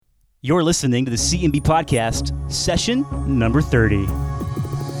You're listening to the CMB podcast, session number 30.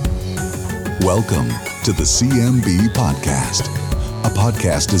 Welcome to the CMB podcast, a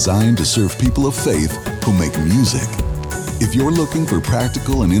podcast designed to serve people of faith who make music. If you're looking for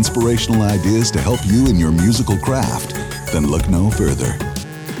practical and inspirational ideas to help you in your musical craft, then look no further.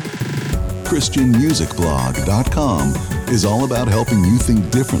 ChristianMusicBlog.com is all about helping you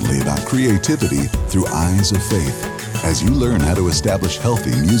think differently about creativity through eyes of faith, as you learn how to establish healthy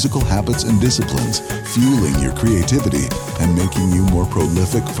musical habits and disciplines, fueling your creativity and making you more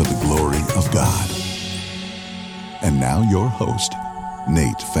prolific for the glory of God. And now your host,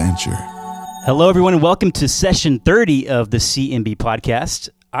 Nate Fancher. Hello, everyone, and welcome to session 30 of the CMB podcast.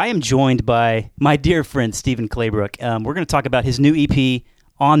 I am joined by my dear friend, Stephen Claybrook. We're going to talk about his new EP,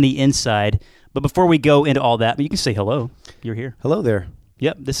 On the Inside. But before we go into all that, you can say hello. You're here. Hello there.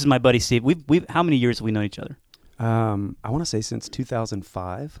 Yep, this is my buddy, Steve. We've how many years have we known each other? I want to say since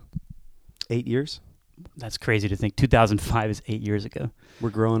 2005, 8 years. That's crazy to think. 2005 is 8 years ago.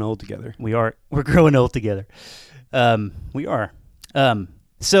 We're growing old together. We are. We're growing old together. We are.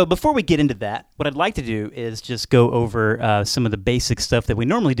 So before we get into that, what I'd like to do is just go over some of the basic stuff that we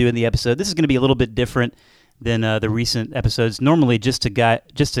normally do in the episode. This is going to be a little bit different than the recent episodes. Normally, just to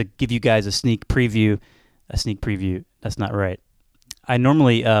give you guys a sneak preview. A sneak preview. That's not right. I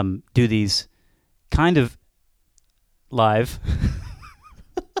normally do these kind of live.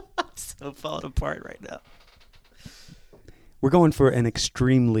 I'm so falling apart right now. We're going for an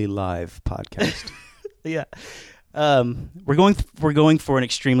extremely live podcast. Yeah. We're going for an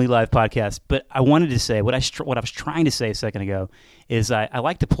extremely live podcast, but I wanted to say what I was trying to say a second ago is I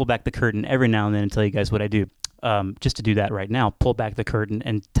like to pull back the curtain every now and then and tell you guys what I do. Just to do that right now, pull back the curtain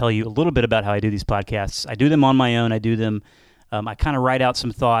and tell you a little bit about how I do these podcasts. I do them on my own. I do them. I kind of write out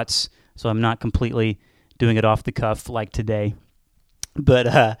some thoughts, so I'm not completely doing it off the cuff like today.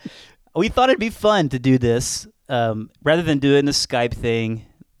 But we thought it'd be fun to do this rather than doing the Skype thing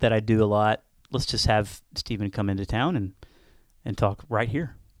that I do a lot. Let's just have Stephen come into town and talk right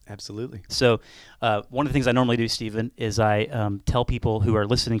here. Absolutely. So one of the things I normally do, Stephen, is I tell people who are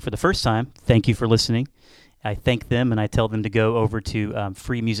listening for the first time, thank you for listening. I thank them, and I tell them to go over to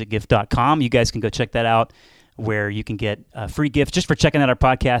freemusicgift.com. You guys can go check that out, where you can get a free gift just for checking out our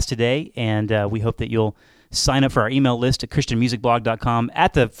podcast today. And we hope that you'll sign up for our email list at ChristianMusicBlog.com.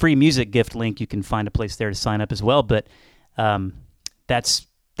 At the free music gift link, you can find a place there to sign up as well. But that's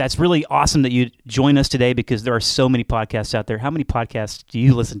really awesome that you join us today, because there are so many podcasts out there. How many podcasts do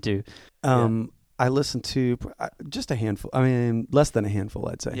you listen to? I listen to just a handful. I mean, less than a handful,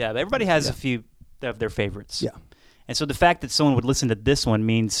 I'd say. Yeah, everybody has a few of their favorites. Yeah. And so the fact that someone would listen to this one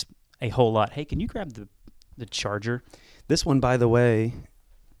means a whole lot. Hey, can you grab the charger? This one, by the way,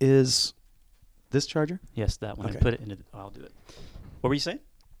 is this charger? Yes, that one. Okay. Put it into I'll do it. What were you saying?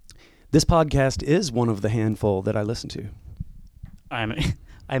 This podcast is one of the handful that I listen to. I'm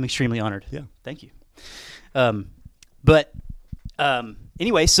extremely honored. Yeah. Thank you.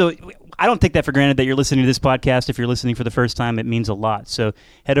 Anyway, so I don't take that for granted that you're listening to this podcast. If you're listening for the first time, it means a lot. So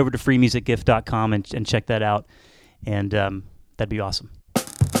head over to freemusicgift.com and check that out, and that'd be awesome.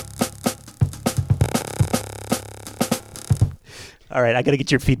 All right, I got to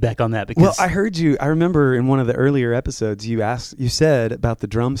get your feedback on that. Because I heard you. I remember in one of the earlier episodes, you said about the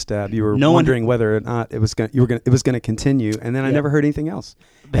drum stab. You were wondering whether or not it was going to continue, and then I never heard anything else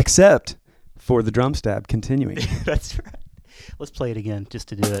except for the drum stab continuing. That's right. Let's play it again just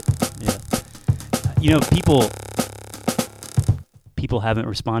to do it. Yeah. You know, people haven't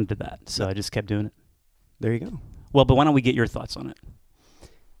responded to that, so I just kept doing it. There you go. Well, but why don't we get your thoughts on it?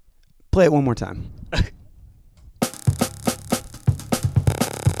 Play it one more time.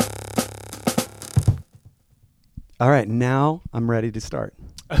 All right, now I'm ready to start.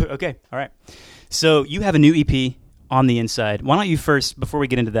 Okay, all right. So you have a new EP, On the Inside. Why don't you first, before we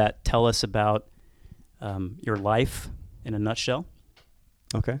get into that, tell us about your life in a nutshell?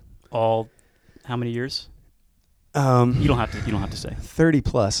 Okay. How many years? You don't have to say. 30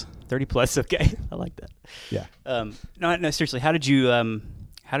 plus. 30 plus. Okay, I like that. Yeah. No, seriously. How did you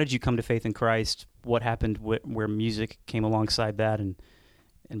come to faith in Christ? What happened where music came alongside that and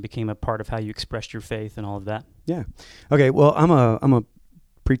became a part of how you expressed your faith and all of that? Yeah. Okay. Well, I'm a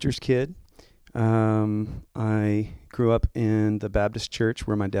preacher's kid. I grew up in the Baptist church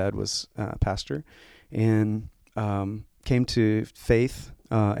where my dad was pastor, and came to faith,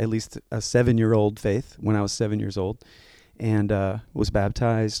 at least a 7-year-old faith, when I was 7 years old, and was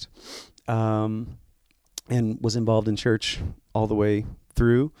baptized, and was involved in church all the way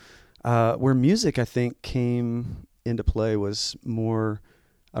through. Where music, I think, came into play was more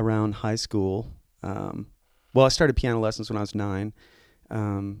around high school. Well, I started piano lessons when I was 9.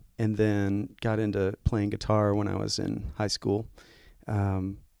 and then got into playing guitar when I was in high school,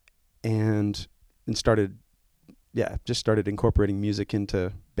 and started incorporating music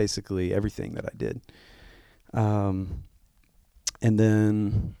into basically everything that I did. And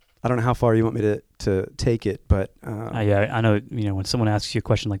then I don't know how far you want me to take it, but I know, when someone asks you a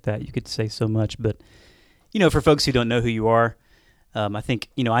question like that, you could say so much, but for folks who don't know who you are, I think,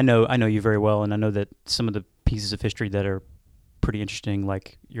 I know you very well, and I know that some of the pieces of history that are pretty interesting,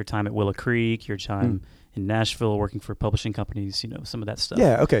 like your time at Willow Creek, your time in Nashville working for publishing companies, some of that stuff.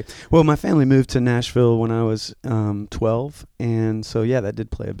 Yeah, okay. Well, my family moved to Nashville when I was 12, and so that did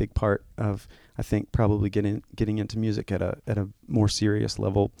play a big part of, I think, probably getting into music at a more serious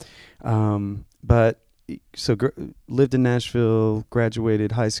level. But so lived in Nashville,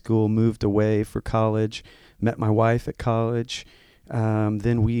 graduated high school, moved away for college, met my wife at college.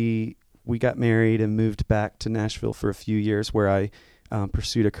 Then we got married and moved back to Nashville for a few years, where I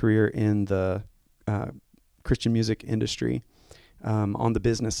pursued a career in the Christian music industry, on the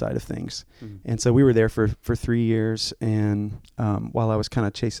business side of things. Mm-hmm. And so we were there for 3 years. And while I was kind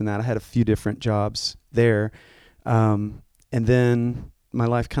of chasing that, I had a few different jobs there. And then my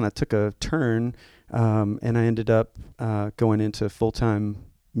life kind of took a turn, and I ended up going into full-time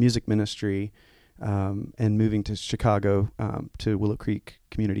music ministry, and moving to Chicago, to Willow Creek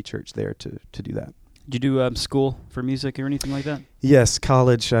Community Church there to do that. Did you do school for music or anything like that? Yes,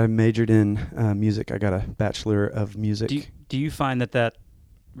 college. I majored in music. I got a Bachelor of Music. Do you find that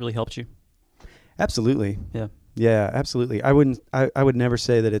really helped you? Absolutely. Yeah. Yeah, absolutely. I would never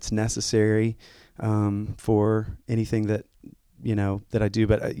say that it's necessary for anything that I do,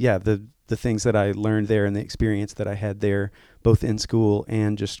 but the things that I learned there and the experience that I had there, both in school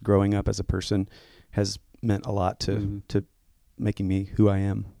and just growing up as a person, has meant a lot to making me who I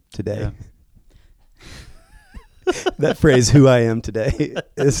am today. Yeah. That phrase, "who I am today,"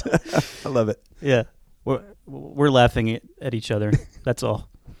 is I love it. Yeah, we're laughing at each other. That's all.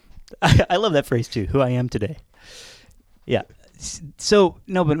 I love that phrase too. "Who I am today." Yeah. So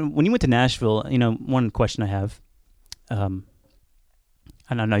no, but when you went to Nashville, one question I have, and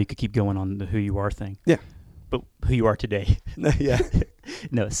I know you could keep going on the who you are thing. Yeah. But who you are today. Yeah.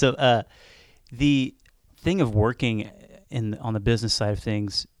 No. So the thing of working on the business side of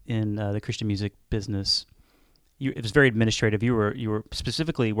things in the Christian music business, it was very administrative. You were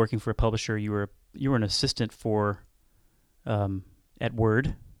specifically working for a publisher. You were an assistant for at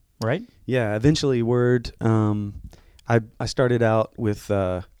Word, right? Yeah. Eventually, Word. I started out with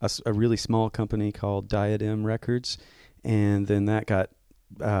a really small company called Diadem Records, and then that got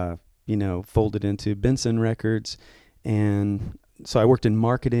folded into Benson Records, and so I worked in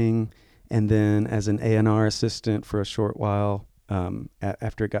marketing, and then as an A&R assistant for a short while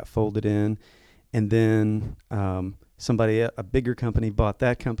after it got folded in, and then a bigger company bought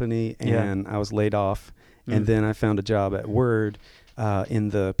that company, and I was laid off, and then I found a job at Word in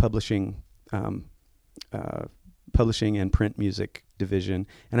the publishing and print music division,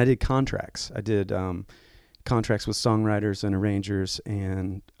 and I did contracts. I did contracts with songwriters and arrangers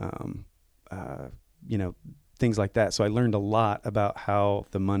and things like that. So I learned a lot about how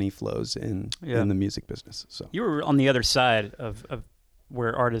the money flows in the music business. So you were on the other side of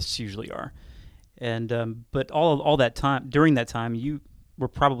where artists usually are, and but all that time, during that time, you were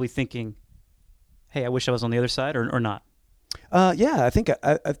probably thinking, "Hey, I wish I was on the other side," or not. Yeah, I think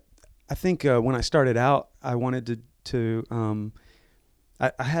when I started out, I wanted to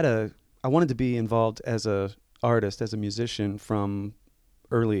I wanted to be involved as a artist, as a musician from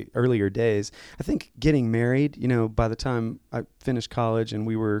earlier days. I think getting married, by the time I finished college, and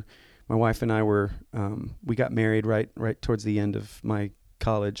my wife and I we got married right towards the end of my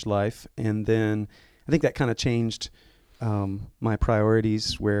college life, and then I think that kind of changed my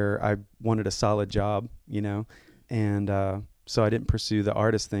priorities, where I wanted a solid job, and so I didn't pursue the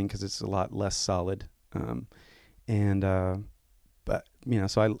artist thing because it's a lot less solid, but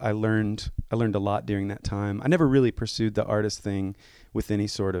so I learned a lot during that time. I never really pursued the artist thing with any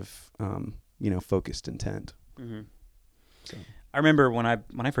sort of focused intent. Mm-hmm. So. I remember when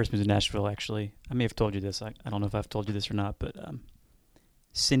I first moved to Nashville. Actually, I may have told you this. I don't know if I've told you this or not, but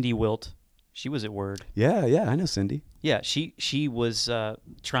Cindy Wilt, she was at Word. Yeah, I know Cindy. Yeah, she was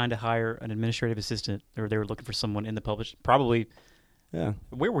trying to hire an administrative assistant, or they were looking for someone in the publish. Probably. Yeah.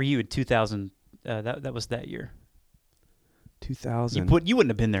 Where were you in 2000? That was that year. 2000. You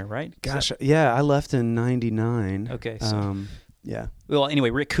wouldn't have been there, right? Gosh, yeah, I left in 99. Okay, so yeah. Well, anyway,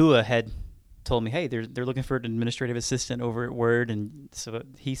 Rick Kua had told me, "Hey, they're looking for an administrative assistant over at Word," and so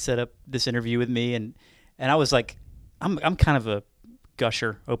he set up this interview with me, and I was like, I'm kind of a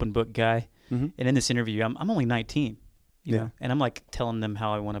gusher, open book guy, and in this interview, I'm only 19, you know? And I'm like telling them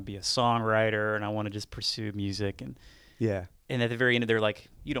how I want to be a songwriter and I want to just pursue music. And at the very end, they're like,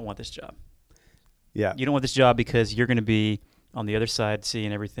 you don't want this job. Yeah. You don't want this job because you're going to be on the other side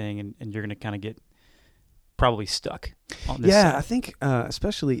seeing everything and you're going to kind of get probably stuck on this side. I think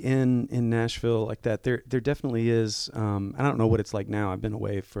especially in Nashville like that, there definitely is, I don't know what it's like now. I've been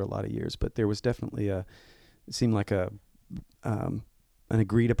away for a lot of years, but there was definitely it seemed like an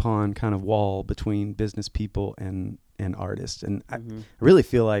agreed upon kind of wall between business people and artists. And I really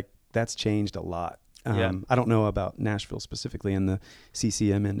feel like that's changed a lot. I don't know about Nashville specifically in the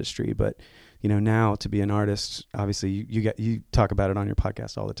CCM industry, but you know, now to be an artist, obviously you talk about it on your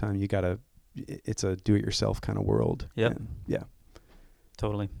podcast all the time. It's a do-it-yourself kind of world. Yep. Yeah.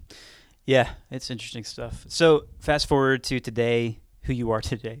 Totally. Yeah, it's interesting stuff. So fast forward to today, who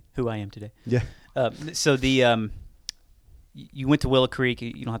I am today. Yeah. So you went to Willow Creek.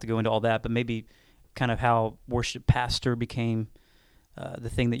 You don't have to go into all that, but maybe kind of how worship pastor became the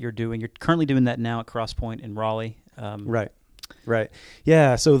thing that you're doing. You're currently doing that now at Crosspoint in Raleigh. Right.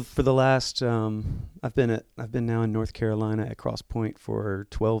 Yeah. So for the last, I've been now in North Carolina at Crosspoint for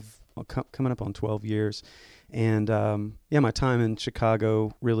coming up on 12 years. And, my time in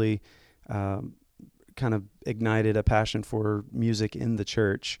Chicago really, kind of ignited a passion for music in the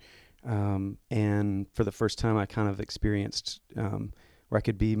church. And for the first time I kind of experienced, where I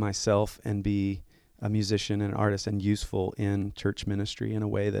could be myself and be a musician and an artist and useful in church ministry in a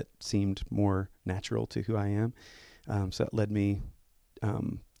way that seemed more natural to who I am. So that led me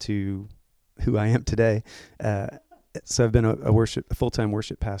to who I am today. So I've been a full-time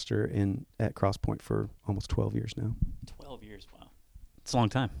worship pastor at Crosspoint for almost 12 years now. 12 years, wow. It's a long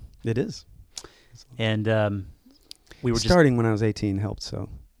time. It is. And we were starting when I was 18 helped, so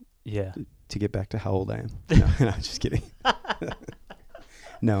yeah. To get back to how old I am. No, I'm just kidding.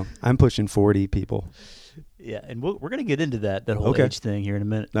 No, I'm pushing 40 people. Yeah, and we're going to get into that whole age thing here in a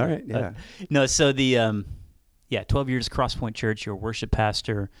minute. All right, yeah. No, so the 12 years Crosspoint Church, you're a worship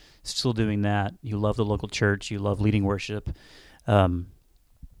pastor, still doing that. You love the local church. You love leading worship. And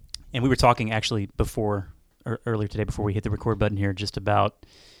we were talking actually earlier today before we hit the record button here just about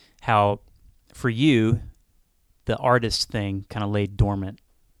how for you, the artist thing kind of laid dormant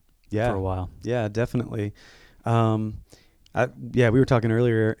for a while. Yeah, definitely. We were talking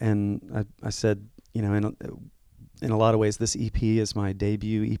earlier and I said, you know, in a lot of ways, this EP is my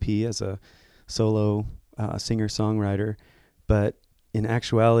debut EP as a solo singer-songwriter, but in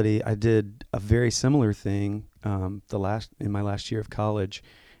actuality, I did a very similar thing in my last year of college,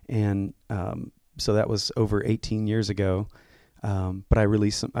 and so that was over 18 years ago. But I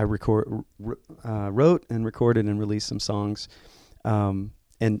wrote and recorded and released some songs,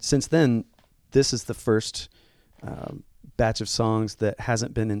 and since then, this is the first batch of songs that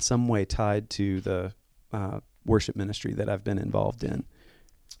hasn't been in some way tied to the worship ministry that I've been involved in.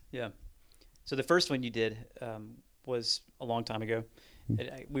 Yeah. So the first one you did was a long time ago.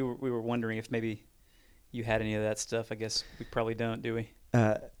 We were wondering if maybe you had any of that stuff. I guess we probably don't, do we?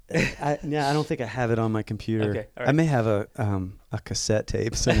 I don't think I have it on my computer. Okay, all right. I may have a cassette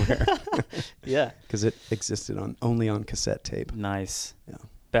tape somewhere. Yeah, because it existed only on cassette tape. Nice. Yeah.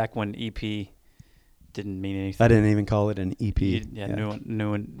 Back when EP didn't mean anything. I didn't even call it an EP. No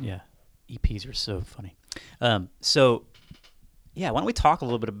one. Yeah, EPs are so funny. Why don't we talk a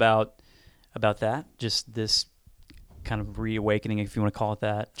little bit about that? Just this kind of reawakening, if you want to call it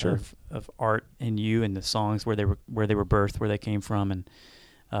that, sure. of art in you and the songs where they were birthed, where they came from. And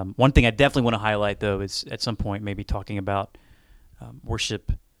one thing I definitely want to highlight, though, is at some point maybe talking about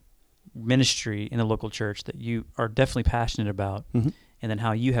worship ministry in the local church that you are definitely passionate about, mm-hmm. and then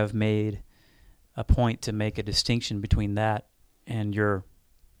how you have made a point to make a distinction between that and your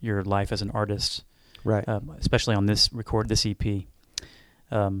life as an artist, right? Especially on this EP.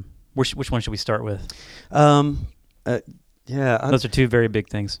 Which one should we start with? Those are two very big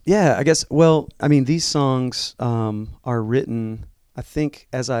things. Yeah, I guess. Well, I mean, these songs are written, I think,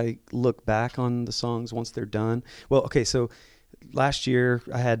 as I look back on the songs once they're done. Well, okay, so last year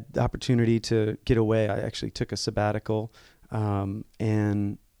I had the opportunity to get away. I actually took a sabbatical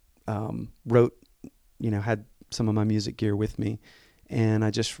and wrote, had some of my music gear with me. And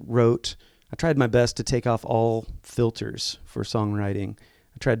I just wrote, I tried my best to take off all filters for songwriting.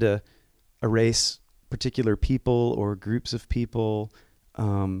 I tried to erase particular people or groups of people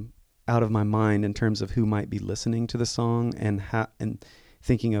out of my mind in terms of who might be listening to the song and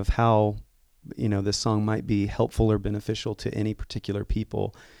thinking of how, this song might be helpful or beneficial to any particular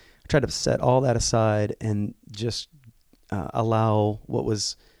people. I tried to set all that aside and just allow what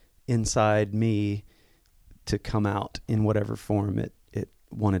was inside me to come out in whatever form it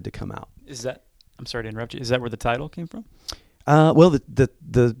wanted to come out. Is that I'm sorry to interrupt you. Is that where the title came from? Well,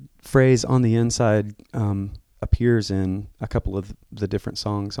 the phrase "on the inside" appears in a couple of the different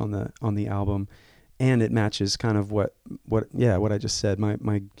songs on the album, and it matches kind of what I just said.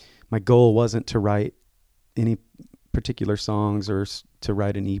 My goal wasn't to write any particular songs or to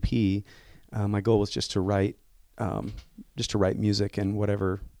write an EP. My goal was just to write music, and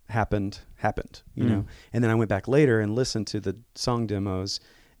whatever happened, you know. And then I went back later and listened to the song demos,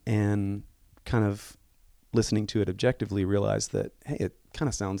 and kind of listening to it objectively realized that, hey, it kind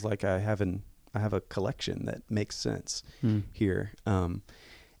of sounds like I have a collection that makes sense here.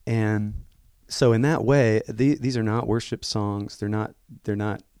 And so in that way, these are not worship songs. They're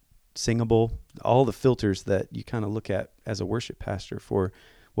not singable. All the filters that you kind of look at as a worship pastor for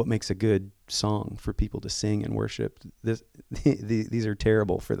what makes a good song for people to sing and worship, these are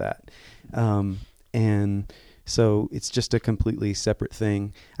terrible for that. And so it's just a completely separate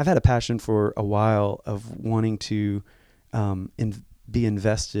thing. I've had a passion for a while of wanting to be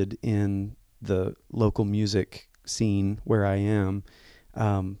invested in the local music scene where I am,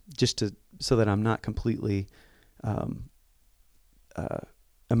 so that I'm not completely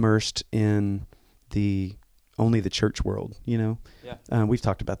immersed in only the church world, you know? Yeah. We've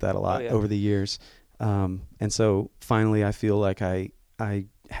talked about that a lot over the years. And so finally I feel like I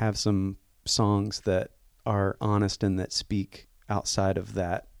have some songs that are honest and that speak outside of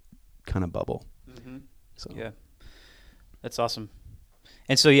that kind of bubble. Mm-hmm. So yeah, that's awesome.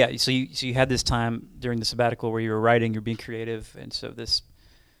 And so you had this time during the sabbatical where you were writing, you're being creative, and so this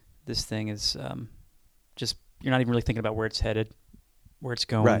thing is just, you're not even really thinking about where it's headed, where it's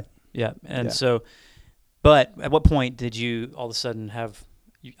going. Right. Yeah. And so, but at what point did you all of a sudden have?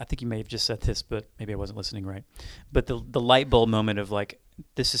 I think you may have just said this, but maybe I wasn't listening right. But the light bulb moment of like,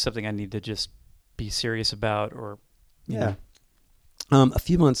 this is something I need to just be serious about, or you know. A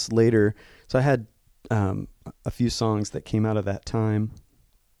few months later, so I had a few songs that came out of that time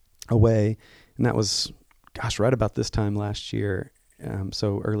away, and that was, right about this time last year,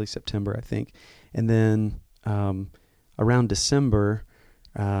 so early September, I think. And then around December,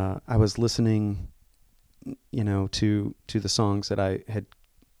 I was listening, you know, to the songs that I had,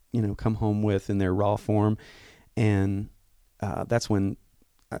 you know, come home with in their raw form, and that's when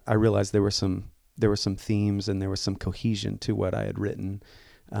I realized there were some themes and there was some cohesion to what I had written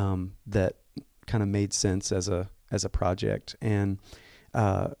that kind of made sense as a project. And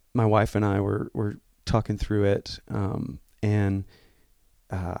my wife and I were talking through it, and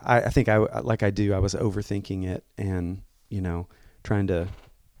I think I was overthinking it, and you know, trying to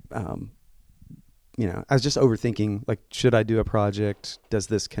I was just overthinking, like, should I do a project? Does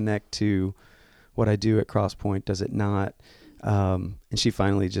this connect to what I do at Crosspoint? Does it not? And she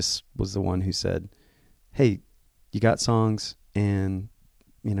finally just was the one who said, hey, you got songs, and,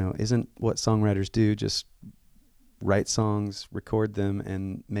 you know, isn't what songwriters do just write songs, record them,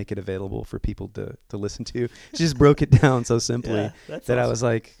 and make it available for people to listen to? She just broke it down so simply that awesome. I was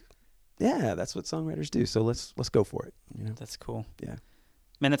like, yeah, that's what songwriters do. So let's go for it. You know? That's cool. Yeah.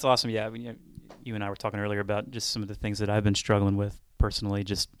 Man, that's awesome. Yeah, I mean, you and I were talking earlier about just some of the things that I've been struggling with personally.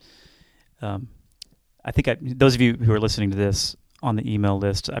 Just, I think those of you who are listening to this on the email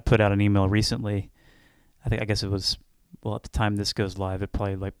list, I put out an email recently. I guess it was, well, at the time this goes live, it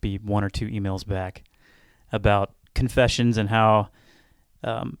probably like be 1 or 2 emails back about confessions, and how,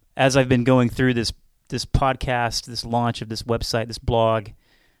 as I've been going through this podcast, this launch of this website, this blog,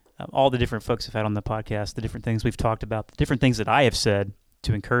 all the different folks have had on the podcast, the different things we've talked about, the different things that I have said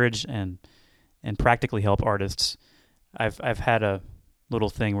to encourage and practically help artists, I've had a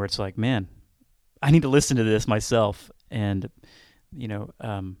little thing where it's like, man, I need to listen to this myself. And, you know,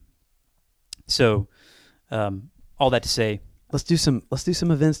 so all that to say, let's do some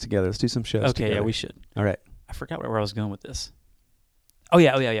events together. Let's do some shows together. Okay, yeah, we should. All right. I forgot where I was going with this. Oh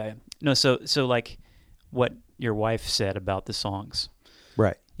yeah. No, so like what your wife said about the songs.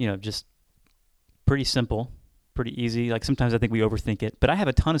 Right. You know, just pretty simple, pretty easy. Like sometimes I think we overthink it, but I have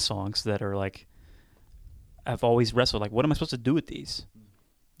a ton of songs that are like, I've always wrestled, like, what am I supposed to do with these?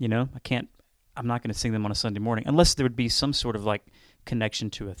 You know, I'm not going to sing them on a Sunday morning unless there would be some sort of like connection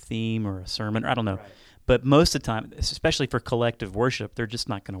to a theme or a sermon, or I don't know. Right. But most of the time, especially for collective worship, they're just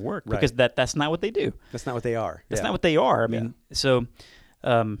not going to work, because that's not what they do. That's not what they are. That's not what they are. I mean, so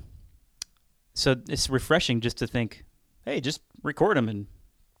it's refreshing just to think, hey, just record them and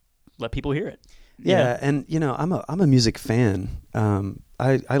let people hear it. Yeah, and you know, I'm a music fan.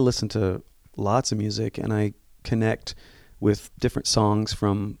 I listen to lots of music, and I connect with different songs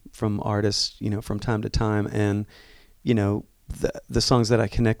from artists, you know, from time to time. And you know, the songs that I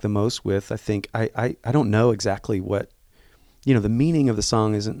connect the most with, I think I don't know exactly what the meaning of the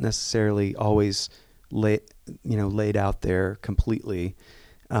song isn't necessarily always laid out there completely.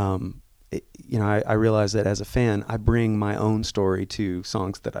 I realize that as a fan, I bring my own story to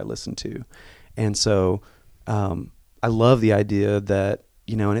songs that I listen to. And so I love the idea that,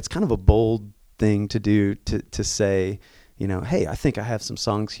 and it's kind of a bold thing to do, to say, hey, I think I have some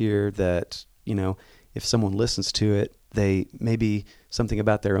songs here that, if someone listens to it, they maybe something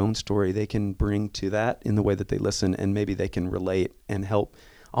about their own story they can bring to that in the way that they listen, and maybe they can relate and help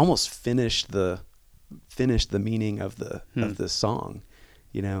almost finish the meaning of the song,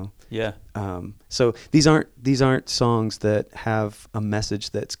 Yeah. So these aren't songs that have a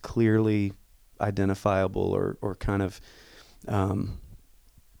message that's clearly identifiable or kind of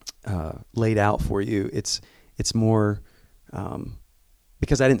laid out for you. It's more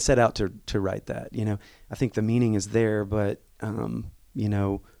because I didn't set out to write that. I think the meaning is there, but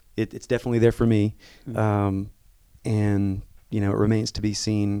it's definitely there for me, and it remains to be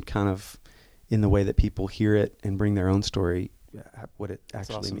seen, kind of in the way that people hear it and bring their own story, what it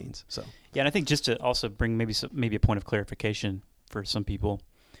actually awesome. means. So yeah, and I think just to also bring maybe a point of clarification for some people,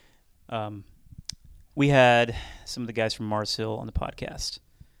 we had some of the guys from Mars Hill on the podcast,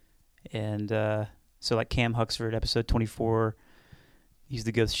 and so like Cam Huxford, episode 24. He's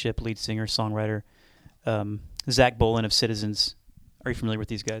the Ghost Ship lead singer, songwriter. Zach Bolin of Citizens. Are you familiar with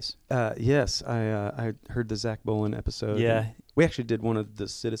these guys? Yes, I heard the Zach Bolin episode. Yeah. We actually did one of the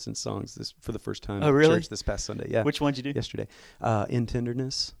Citizens songs for the first time at really? Church this past Sunday. Yeah. Which one did you do? Yesterday. In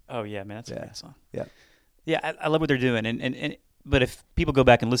Tenderness. Oh, yeah, man, that's a great song. Yeah. Yeah, I love what they're doing. And but if people go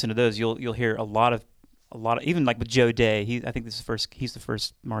back and listen to those, you'll hear a lot of even like with Joe Day. I think he's the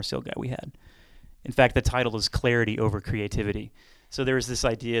first Mars Hill guy we had. In fact, the title is Clarity Over Creativity. So there is this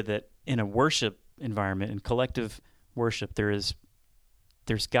idea that in a worship environment, in collective worship, there's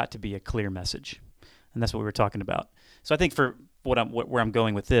got to be a clear message, and that's what we were talking about. So I think for where I'm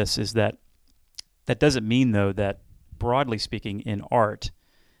going with this is that doesn't mean, though, that broadly speaking in art,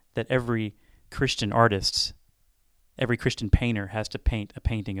 that every Christian artist, every Christian painter has to paint a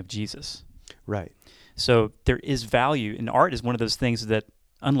painting of Jesus. Right. So there is value, and art is one of those things that,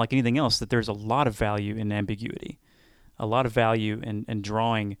 unlike anything else, that there's a lot of value in ambiguity, a lot of value in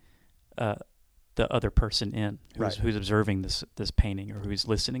drawing the other person in who's observing this painting or who's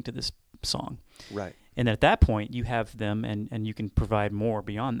listening to this song. Right. And at that point, you have them, and you can provide more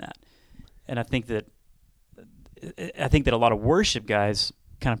beyond that. And I think that a lot of worship guys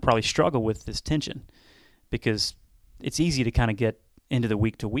kind of probably struggle with this tension, because it's easy to kind of get into the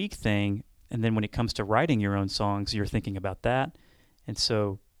week-to-week thing, and then when it comes to writing your own songs, you're thinking about that. And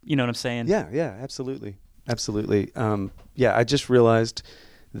so, you know what I'm saying? Yeah, absolutely. Absolutely. I just realized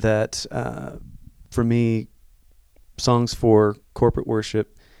that for me, songs for corporate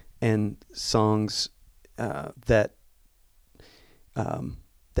worship and songs that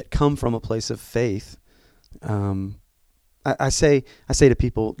come from a place of faith, I say to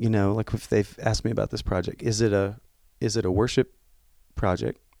people, like if they've asked me about this project, is it a worship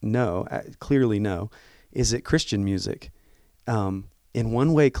project? No, clearly no. Is it Christian music? In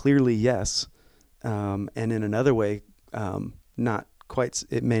one way, clearly yes, and in another way, not quite.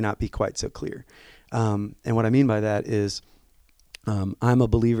 It may not be quite so clear. And what I mean by that is, I'm a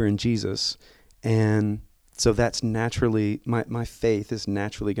believer in Jesus, and so that's naturally my faith is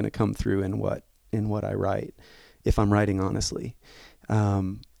naturally going to come through in what I write, if I'm writing honestly.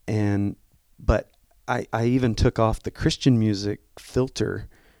 But I even took off the Christian music filter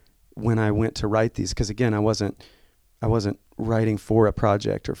when I went to write these, because again, I wasn't writing for a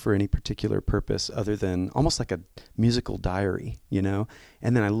project or for any particular purpose other than almost like a musical diary, and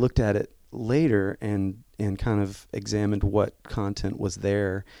then I looked at it later and kind of examined what content was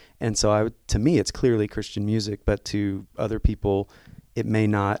there. And so to me, it's clearly Christian music, but to other people, it may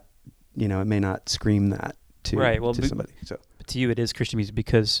not scream that to somebody. So but to you, it is Christian music,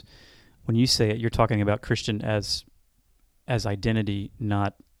 because when you say it, you're talking about Christian as identity,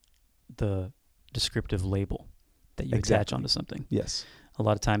 not the descriptive label that you attach onto something. Yes. A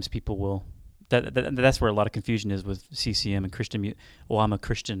lot of times people will, that's where a lot of confusion is with CCM and Christian music. Well, I'm a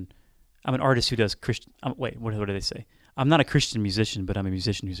Christian. I'm an artist who does Christian. What do they say? I'm not a Christian musician, but I'm a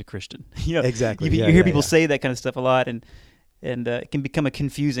musician who's a Christian. Exactly. You hear people say that kind of stuff a lot, and it can become a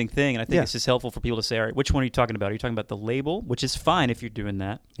confusing thing. And I think it's just helpful for people to say, all right, which one are you talking about? Are you talking about the label, which is fine if you're doing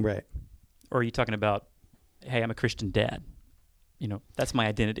that, right? Or are you talking about, hey, I'm a Christian dad? That's my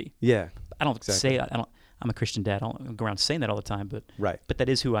identity. Yeah. I don't say that. I'm a Christian dad. I don't go around saying that all the time, but that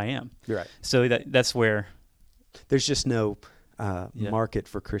is who I am. You're right. So that's where there's just no market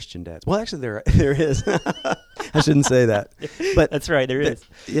for Christian dads. Well, actually, there is. I shouldn't say that, but that's right. There is.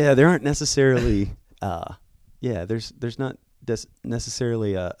 Yeah, there aren't necessarily. There's not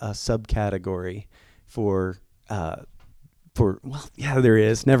necessarily a subcategory for well, yeah, there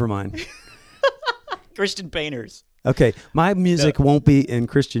is. Never mind. Christian painters. Okay, my music won't be in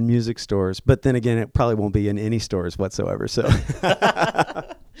Christian music stores, but then again, it probably won't be in any stores whatsoever. So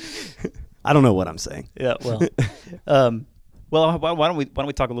I don't know what I'm saying. Yeah, well, why don't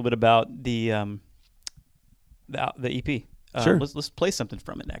we talk a little bit about the EP? Sure. Let's play something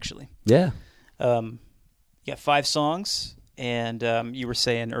from it. Actually, Yeah. you got 5 songs, and you were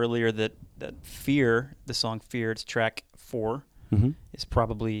saying earlier that "Fear," the song "Fear," it's track 4, is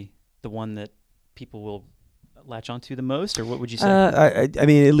probably the one that people will latch onto the most, or what would you say? I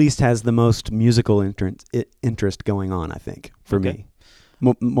mean, it at least has the most musical interest going on, I think, for me.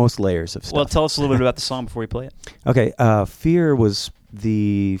 Most layers of stuff. Well, tell us a little bit about the song before we play it. Okay, Fear was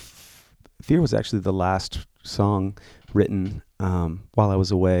actually the last song written while I was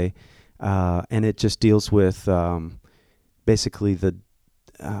away, and it just deals with basically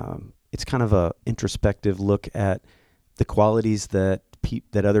it's kind of a introspective look at the qualities that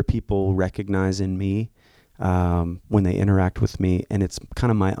other people recognize in me when they interact with me, and it's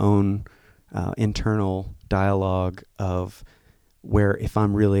kind of my own internal dialogue of where, if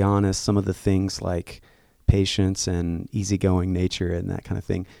I'm really honest, some of the things like patience and easygoing nature and that kind of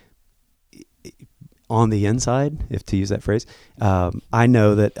thing on the inside, if to use that phrase, I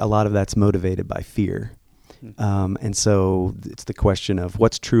know that a lot of that's motivated by fear. And so it's the question of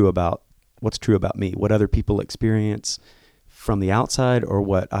what's true about me, what other people experience from the outside or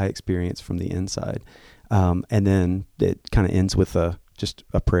what I experience from the inside. And then it kind of ends with just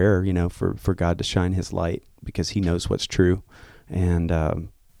a prayer, for God to shine his light because he knows what's true. And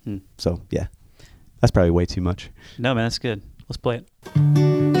so, yeah, that's probably way too much. No, man, that's good. Let's play it.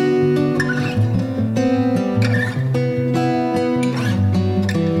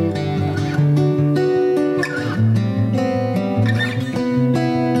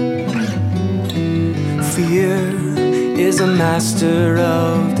 Fear is a master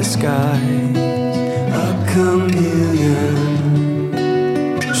of disguise, a chameleon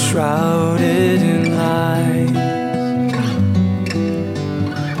shrouded in light,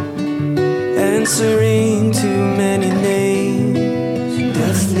 answering to many names,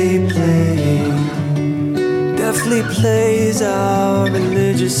 deftly plays our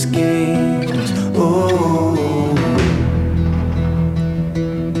religious games.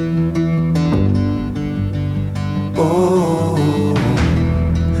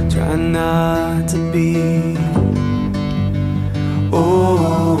 Try not to be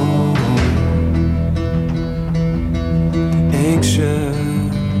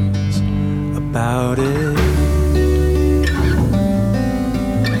anxious about it.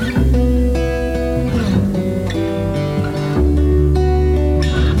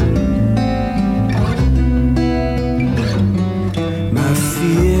 My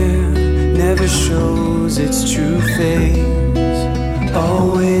fear never shows its true face,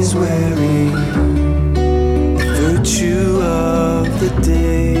 always wearing the virtue of the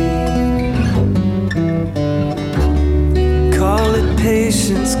day. Call it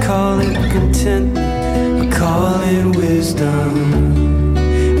patience, call it contentment, call it wisdom.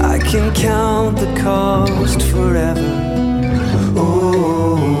 I can count the cost forever.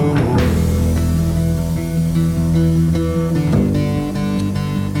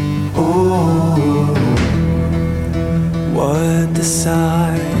 What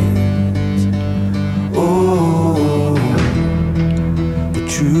decides? The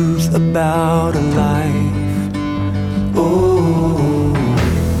truth about a life.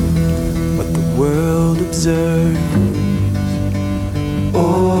 What the world observes.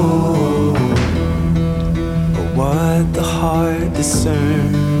 Or what the heart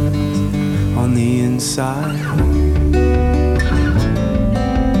discerns on the inside.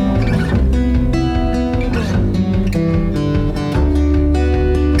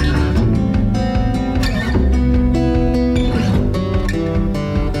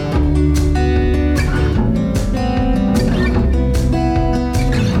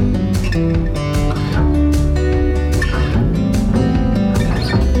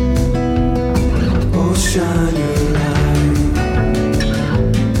 Shine your light.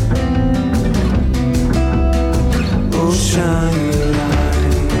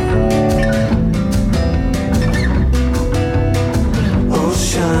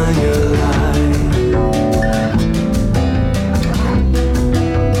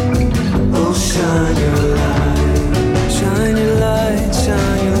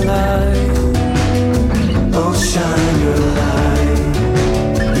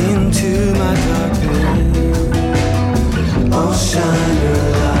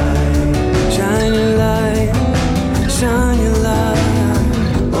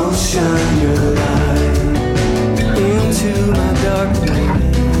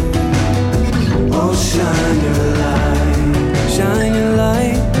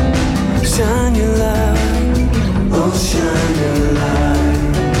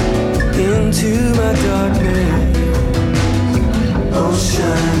 So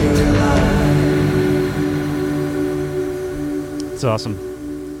shine your light. It's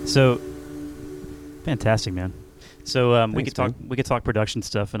awesome. So fantastic, man. So we Thanks, could talk production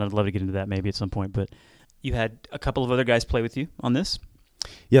stuff, and I'd love to get into that maybe at some point. But you had a couple of other guys play with you on this.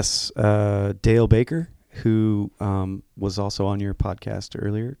 Yes, Dale Baker, who was also on your podcast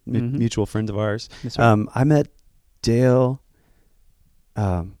earlier, mutual friend of ours. That's right. I met Dale.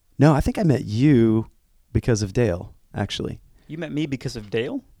 No, I think I met you because of Dale, actually. You met me because of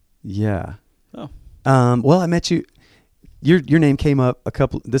Dale? Yeah. Oh. Well, I met you. Your name came up a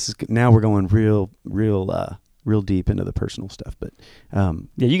couple. Now we're going real deep into the personal stuff, but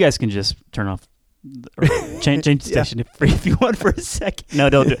yeah, you guys can just turn off or change the station if you want for a second. No,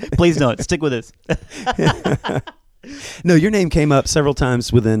 don't do it. Please don't. Stick with us. No, your name came up several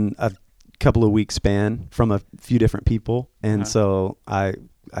times within a couple of weeks span from a few different people, and so I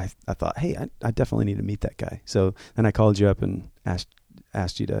thought, hey, I definitely need to meet that guy. So then I called you up and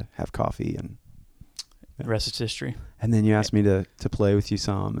asked you to have coffee, and The rest is history. And then you asked me to play with you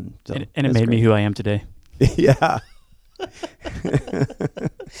some, and so and it made me who I am today. Yeah.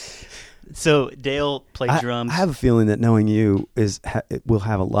 So Dale played drums. I have a feeling that knowing you it will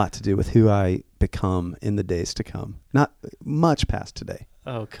have a lot to do with who I become in the days to come. Not much past today.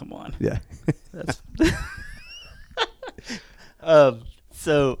 Oh, come on. Yeah. That's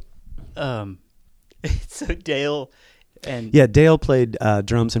so Dale and Dale played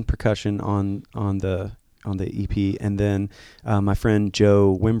drums and percussion on the EP, and then my friend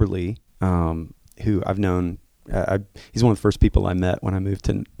Joe Wimberly, who I've known. He's one of the first people I met when I moved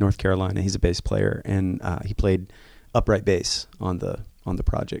to North Carolina. He's a bass player, and he played upright bass on the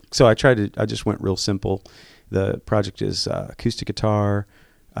project. So I just went real simple. The project is acoustic guitar,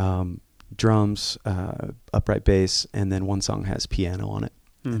 drums, upright bass, and then one song has piano on it,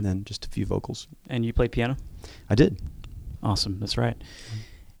 and then just a few vocals. And you play piano? I did. Awesome. That's right.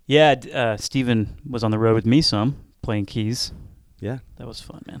 Yeah, Steven was on the road with me some, playing keys. Yeah. That was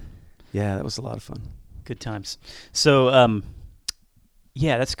fun, man. Yeah, that was a lot of fun. Good times. So,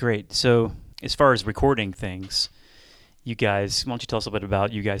 yeah, that's great. So, as far as recording things, you guys, why don't you tell us a bit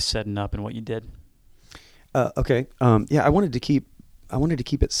about you guys setting up and what you did? Okay. I wanted to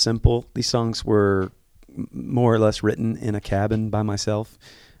keep it simple. These songs were more or less written in a cabin by myself,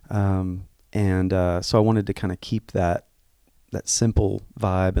 and so I wanted to kind of keep that simple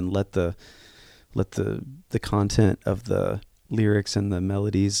vibe and let the content of the lyrics and the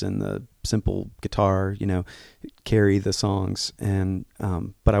melodies and the simple guitar, carry the songs. And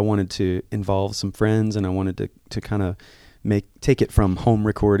but I wanted to involve some friends, and I wanted to kind of take it from home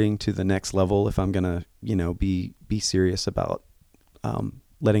recording to the next level if I'm gonna be serious about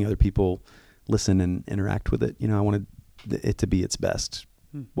letting other people listen and interact with it. I wanted it to be its best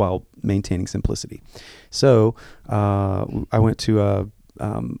while maintaining simplicity. So I went to a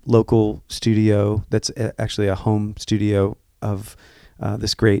local studio that's actually a home studio of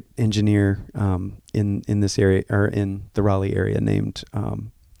this great engineer in this area, or in the Raleigh area, named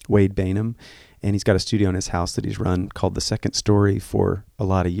Wade Bainham, and he's got a studio in his house that he's run called The Second Story for a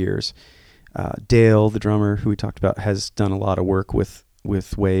lot of years. Dale, the drummer who we talked about, has done a lot of work with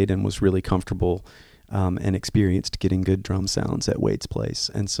Wade and was really comfortable and experienced getting good drum sounds at Wade's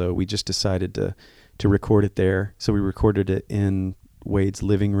place, and so we just decided to record it there. So we recorded it in Wade's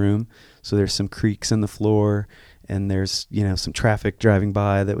living room. So there's some creaks in the floor, and there's some traffic driving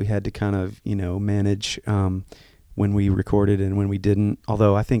by that we had to kind of manage when we recorded and when we didn't.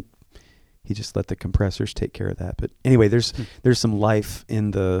 Although I think he just let the compressors take care of that. But anyway, there's some life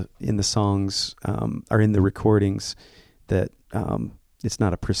in the songs or in the recordings that it's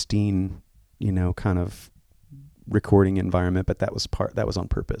not a pristine kind of recording environment, but that was on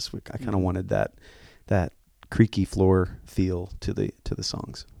purpose. I kind of wanted that creaky floor feel to the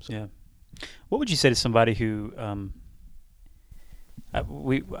songs. So. Yeah. What would you say to somebody who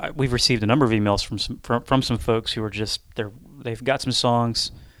we've received a number of emails from some folks who are just they've got some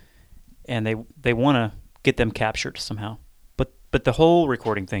songs and they want to get them captured somehow, but the whole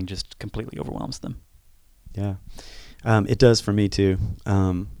recording thing just completely overwhelms them. Yeah, it does for me too.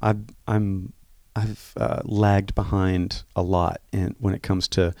 I've lagged behind a lot, and when it comes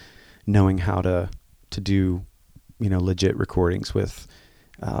to knowing how to do legit recordings with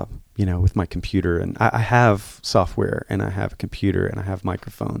my computer. And I have software, and I have a computer, and I have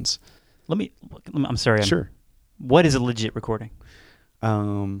microphones. I'm sorry. Sure. What is a legit recording?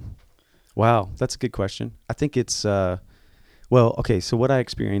 Wow, that's a good question. I think it's, so what I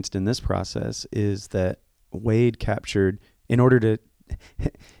experienced in this process is that Wade captured, in order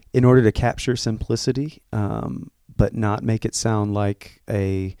to capture simplicity, but not make it sound like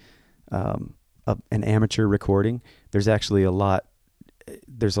an amateur recording, there's actually a lot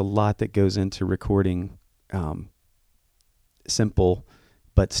there's a lot that goes into recording simple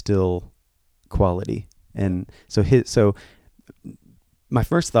but still quality. And so my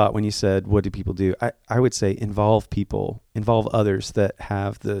first thought when you said, what do people do? I would say involve others that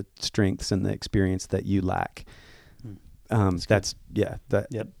have the strengths and the experience that you lack. If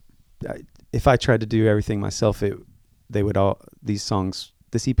I tried to do everything myself, these songs,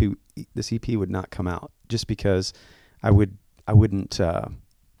 this EP would not come out, just because I wouldn't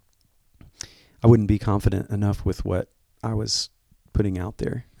be confident enough with what I was putting out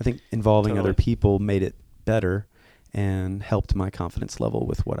there. I think involving other people made it better and helped my confidence level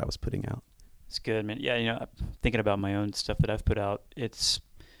with what I was putting out. It's good, man. Yeah, thinking about my own stuff that I've put out, it's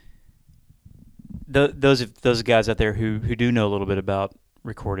those guys out there who do know a little bit about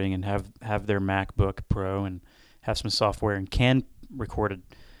recording and have their MacBook Pro and have some software and can record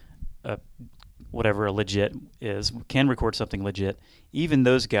whatever a legit is, can record something legit. Even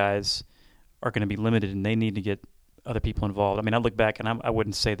those guys are going to be limited, and they need to get other people involved. I mean, I look back and I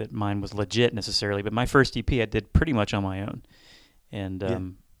wouldn't say that mine was legit necessarily, but my first EP I did pretty much on my own. And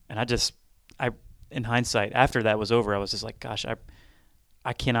and I in hindsight, after that was over, I was just like, gosh,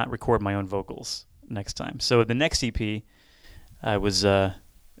 I cannot record my own vocals next time. So the next EP, I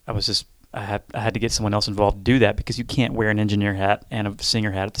had to get someone else involved to do that, because you can't wear an engineer hat and a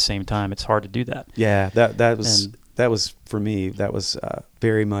singer hat at the same time. It's hard to do that. Yeah, that was for me. That was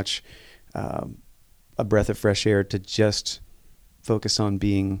very much a breath of fresh air to just focus on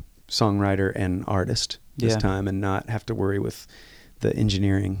being songwriter and artist this time, and not have to worry with the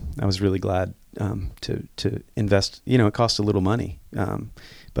engineering. I was really glad to invest. It costs a little money,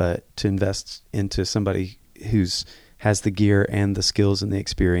 but to invest into somebody has the gear and the skills and the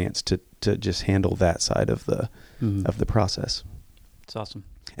experience to just handle that side of the process. It's awesome.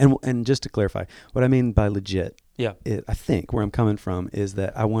 And just to clarify, what I mean by legit, I think where I'm coming from is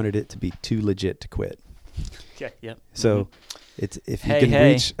that I wanted it to be too legit to quit. Okay. Yep. So it's if you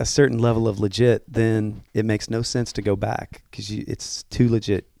can reach a certain level of legit, then it makes no sense to go back, because it's too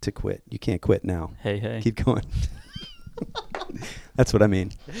legit to quit. You can't quit now. Hey. Keep going. That's what I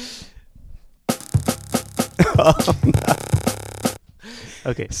mean. Oh, no.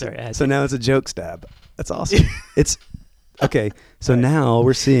 Okay, sorry. So now it's a joke stab. That's awesome. It's okay. So now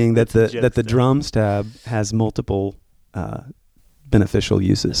we're seeing that the drum stab has multiple beneficial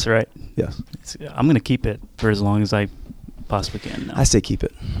uses. That's right. Yes. I'm going to keep it for as long as I possibly can. I say keep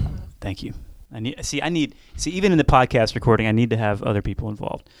it. Thank you. Even in the podcast recording, I need to have other people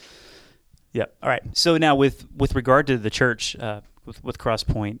involved. Yeah. All right. So now with regard to the church, with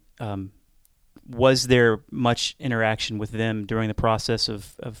Crosspoint, was there much interaction with them during the process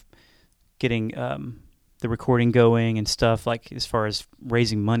of getting the recording going and stuff, like as far as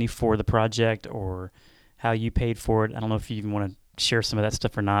raising money for the project or how you paid for it? I don't know if you even want to share some of that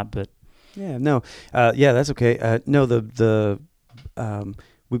stuff or not, but that's okay. My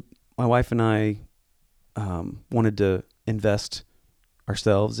wife and I wanted to invest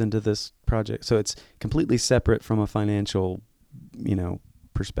ourselves into this project, so it's completely separate from a financial,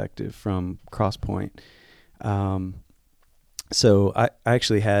 perspective from Crosspoint. So I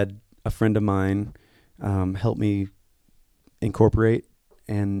actually had a friend of mine help me incorporate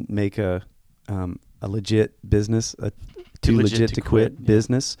and make a legit business, a too legit to quit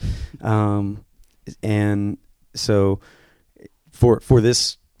business. And so for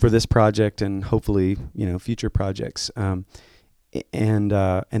this project, and hopefully future projects, and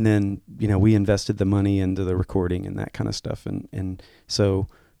then we invested the money into the recording and that kind of stuff, and so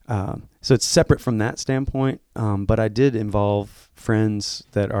it's separate from that standpoint, but I did involve friends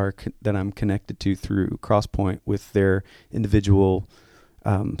that I'm connected to through Crosspoint with their individual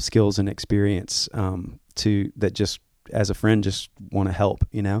skills and experience, that just as a friend just want to help,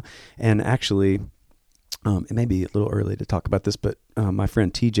 and actually it may be a little early to talk about this, but my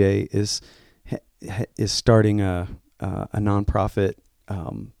friend TJ is starting a nonprofit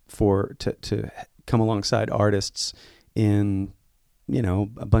to come alongside artists in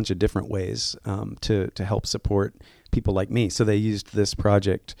a bunch of different ways to help support people like me. So they used this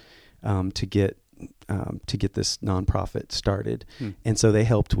project to get this nonprofit started, and so they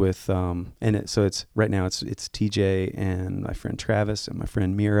helped with so it's right now it's TJ and my friend Travis and my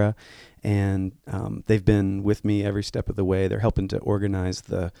friend Mira, and they've been with me every step of the way. They're helping to organize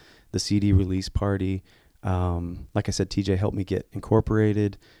the CD release party. Like I said, TJ helped me get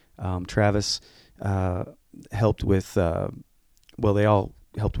incorporated. Travis helped with, they all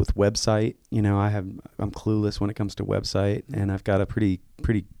helped with website. I'm clueless when it comes to website, and I've got a pretty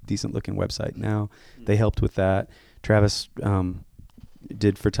decent looking website now. They helped with that. Travis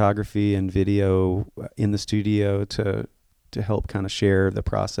did photography and video in the studio to to help kind of share the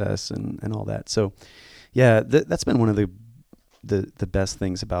process and all that. So yeah, that's been one of the best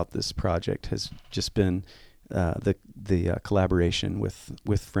things about this project has just been the collaboration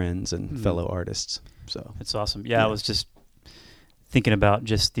with friends and fellow artists. So it's awesome. Yeah, I was just thinking about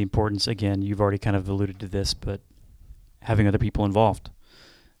just the importance. Again, you've already kind of alluded to this, but having other people involved,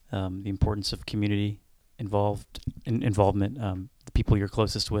 the importance of community involvement, the people you're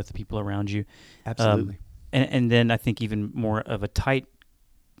closest with, the people around you. Absolutely. And then I think even more of a tight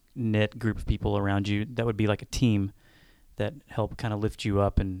knit group of people around you that would be like a team that help kind of lift you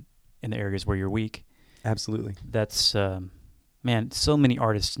up in the areas where you're weak. Absolutely. That's man, so many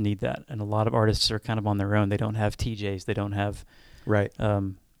artists need that, and a lot of artists are kind of on their own. They don't have TJs. They don't have right.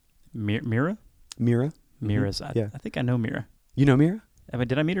 Mira. Mira's. Mm-hmm. I think I know Mira. You know Mira? I mean,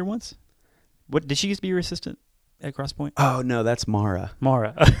 did I meet her once? What did she used to be your assistant at Crosspoint? Oh no, that's Mara.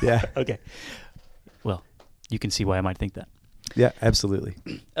 Yeah. Okay. Well, you can see why I might think that. Yeah, absolutely.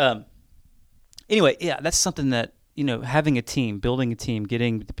 Anyway, yeah, that's something that, having a team, building a team,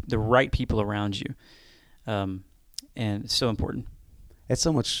 getting the right people around you, and it's so important. It's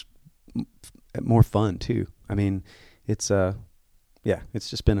so much more fun too. I mean, it's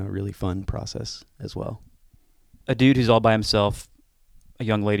just been a really fun process as well. A dude who's all by himself, a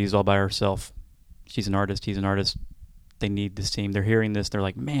young lady who's all by herself. She's an artist. He's an artist. They need this team. They're hearing this. They're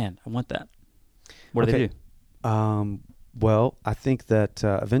like, man, I want that. What do they do? Well, I think that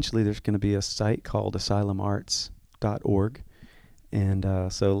eventually there's going to be a site called asylumarts.org.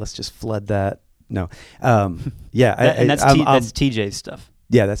 And so let's just flood that. No. Yeah. That's TJ's stuff.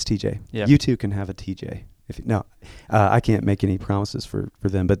 Yeah, that's TJ. Yeah. You too can have a TJ. I can't make any promises for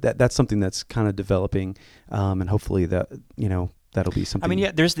them, but that's something that's kind of developing, and hopefully that'll be something. I mean,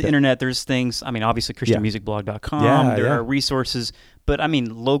 yeah, there's the internet, there's things. I mean, obviously ChristianMusicBlog.com. There are resources, but I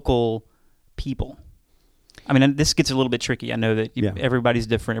mean, local people. I mean, this gets a little bit tricky. I know that everybody's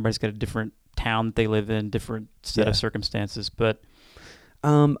different. Everybody's got a different town that they live in, different set of circumstances. But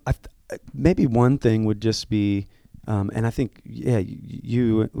maybe one thing would just be. And I think,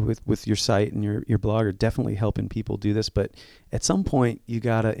 you with your site and your blog are definitely helping people do this. But at some point, you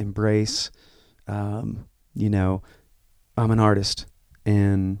got to embrace, I'm an artist.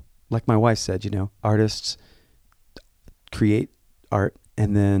 And like my wife said, artists create art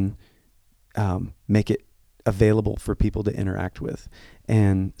and then make it available for people to interact with.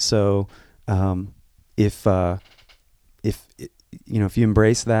 And so if you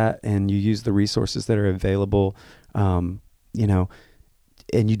embrace that and you use the resources that are available, and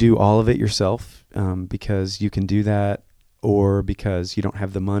you do all of it yourself, because you can do that, or because you don't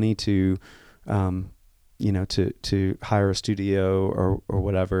have the money to hire a studio or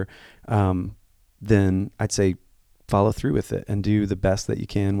whatever, then I'd say follow through with it and do the best that you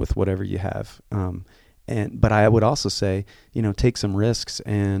can with whatever you have. But I would also say, take some risks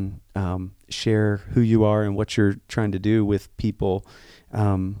and share who you are and what you're trying to do with people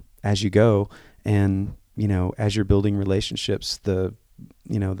as you go. And as you're building relationships, the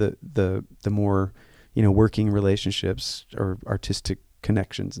more working relationships or artistic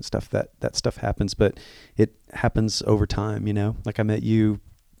connections and stuff, that stuff happens. But it happens over time. Like I met you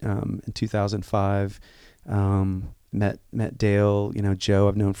in 2005. Met Dale, Joe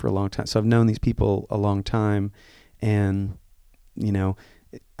I've known for a long time. So I've known these people a long time, and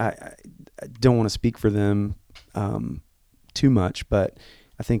I don't want to speak for them too much, but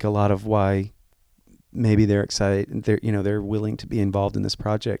I think a lot of why maybe they're excited, they're willing to be involved in this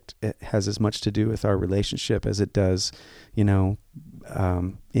project. It has as much to do with our relationship as it does,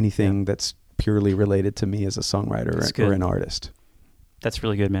 anything that's purely related to me as a songwriter or an artist. That's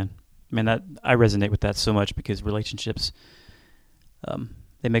really good, man. Man, that I resonate with that so much, because relationships,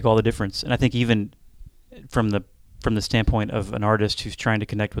 they make all the difference. And I think even from the standpoint of an artist who's trying to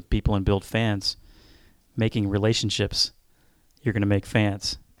connect with people and build fans, making relationships, you're going to make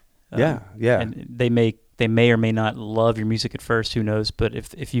fans. Yeah. And they may or may not love your music at first, who knows? But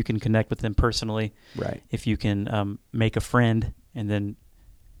if you can connect with them personally, right? If you can make a friend and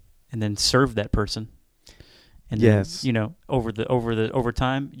then serve that person. And yes, then, over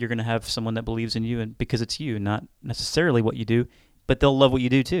time, you're going to have someone that believes in you, and because it's you, not necessarily what you do, but they'll love what you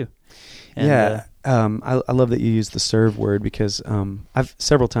do too. And, I love that you use the serve word, because I've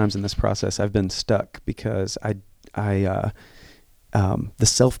several times in this process I've been stuck because the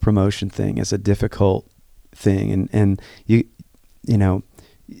self-promotion thing is a difficult thing, and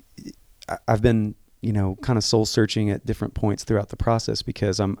I've been kind of soul searching at different points throughout the process,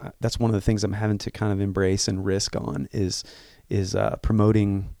 because that's one of the things I'm having to kind of embrace and risk on is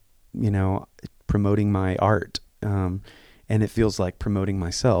promoting my art. and it feels like promoting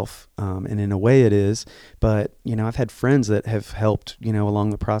myself. And in a way it is, but I've had friends that have helped, along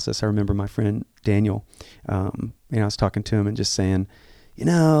the process. I remember my friend Daniel, I was talking to him and just saying,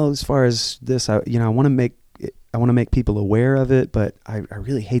 as far as this, I want to make people aware of it, but I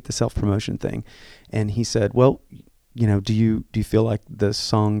really hate the self-promotion thing. And he said, well, do you feel like the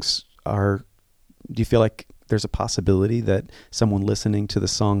songs do you feel like there's a possibility that someone listening to the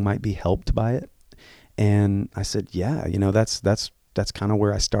song might be helped by it? And I said, yeah, that's kind of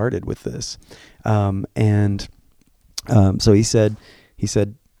where I started with this. So he said,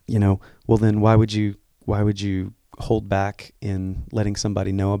 well then why would you hold back in letting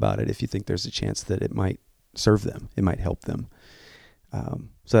somebody know about it if you think there's a chance that it might serve them, it might help them?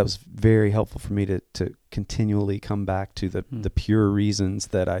 So that was very helpful for me to continually come back to the pure reasons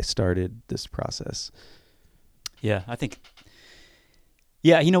that I started this process. Yeah, I think.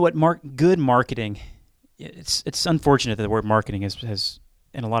 Yeah, you know what? Good marketing. It's unfortunate that the word marketing has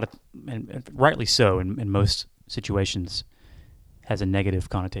in a lot of, and rightly so in most situations, has a negative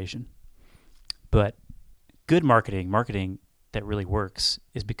connotation. But good marketing that really works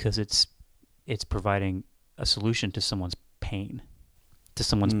is because it's providing a solution to someone's pain, to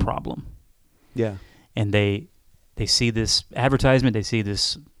someone's problem. Yeah. And they see this advertisement, they see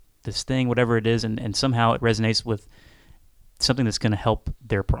this thing, whatever it is, and somehow it resonates with something that's going to help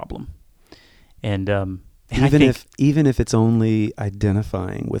their problem. And even if it's only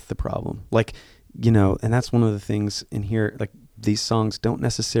identifying with the problem, like, and that's one of the things in here, like these songs don't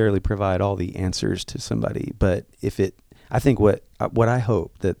necessarily provide all the answers to somebody, but I think what I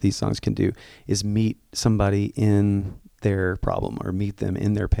hope that these songs can do is meet somebody in their problem or meet them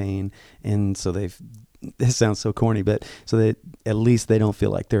in their pain. And so this sounds so corny, but so that at least they don't feel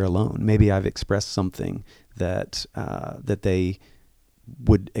like they're alone. Maybe I've expressed something that they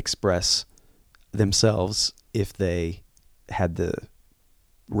would express themselves if they had the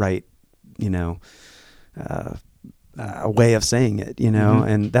right, a way of saying it,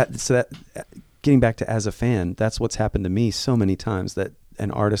 and that getting back to as a fan, that's what's happened to me so many times, that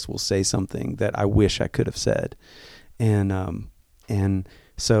an artist will say something that I wish I could have said. And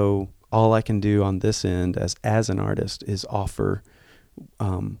so all I can do on this end as an artist is offer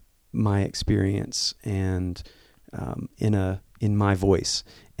my experience and in my voice,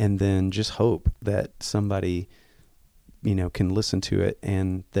 and then just hope that somebody can listen to it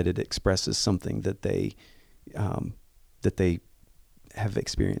and that it expresses something that they have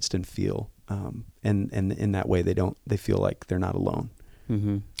experienced and feel, and in that way they feel like they're not alone.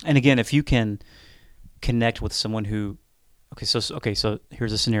 Mm-hmm. And again, if you can connect with someone who, so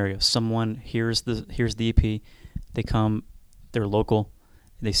here's a scenario. Someone here's the EP, they come, they're local,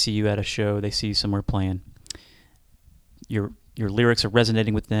 they see you at a show, they see you somewhere playing. Your lyrics are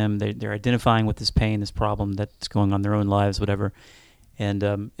resonating with them. They're identifying with this pain, this problem that's going on in their own lives, whatever. And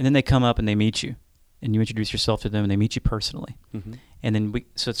then they come up and they meet you, and you introduce yourself to them, and they meet you personally. Mm-hmm. And then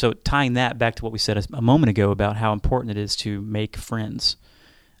so tying that back to what we said a moment ago about how important it is to make friends.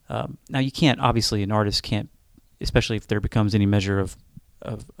 Now you can't, obviously, an artist can't, especially if there becomes any measure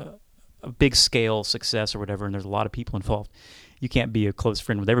of a big scale success or whatever, and there's a lot of people involved. You can't be a close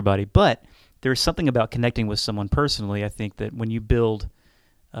friend with everybody, but there's something about connecting with someone personally. I think that when you build,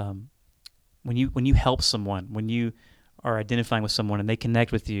 when you help someone, when you are identifying with someone and they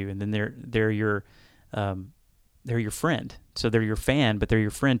connect with you, and then they're your friend. So they're your fan, but they're your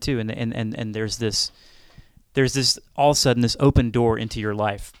friend too. And there's this all of a sudden this open door into your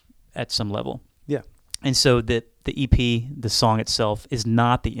life at some level. Yeah. And so the EP, the song itself, is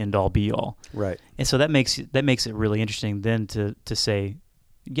not the end all be all. Right. And so that makes it really interesting then to say,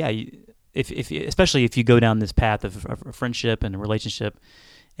 yeah, if especially if you go down this path of a friendship and a relationship,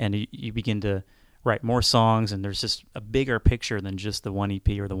 and you begin to write more songs, and there's just a bigger picture than just the one EP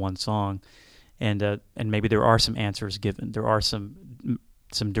or the one song, and maybe there are some answers given, there are some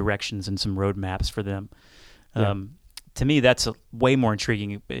directions and some roadmaps for them. Yeah. To me, that's a way more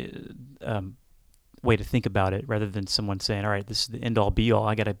intriguing way to think about it, rather than someone saying, all right, this is the end all be all.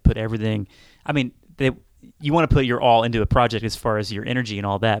 I got to put everything. I mean, you want to put your all into a project as far as your energy and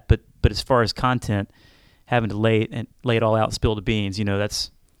all that, but as far as content, having to lay it all out, spill the beans,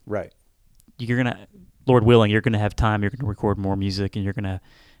 that's right. You're gonna, Lord willing, you're gonna have time. You're gonna record more music, and you're gonna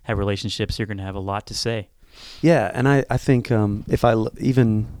have relationships. You're gonna have a lot to say. Yeah, and I think if I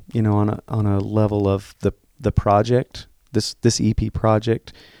even on a level of the project, this EP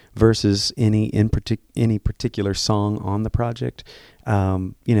project versus any particular song on the project,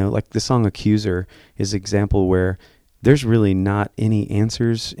 like the song "Accuser" is an example where there's really not any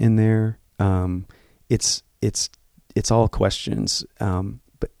answers in there. It's all questions, and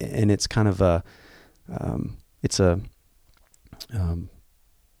it's kind of it's a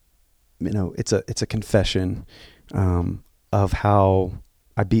it's a confession of how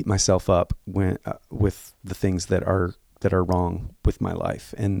I beat myself up with the things that are wrong with my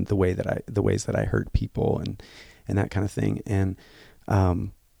life and the ways that I hurt people and that kind of thing. And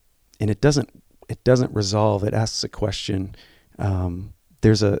it doesn't resolve. It asks a question.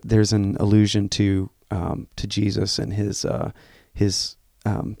 There's an allusion to Jesus and his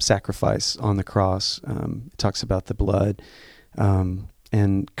sacrifice on the cross. It talks about the blood and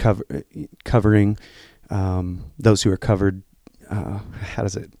covering those who are covered. How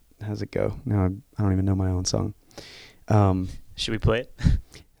does it go? Now I don't even know my own song. Should we play it?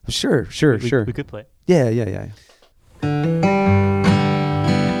 Sure. We could play it. Yeah.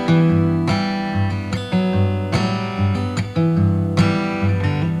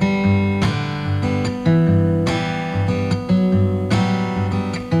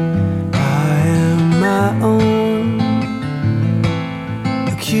 I am my own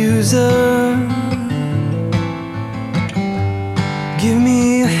accuser. Give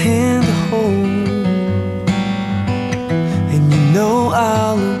me a hand to hold, and you know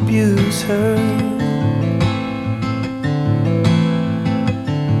I'll abuse her.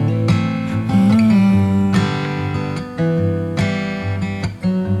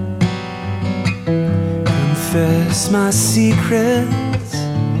 Confess my secrets,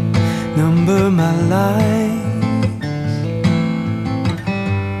 number my lies.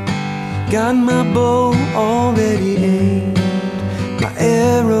 Got my bow already aimed, my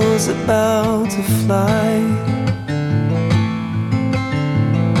arrow's about to fly.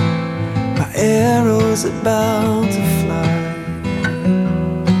 My arrow's about to fly.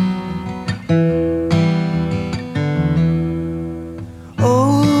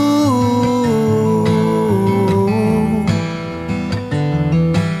 Oh,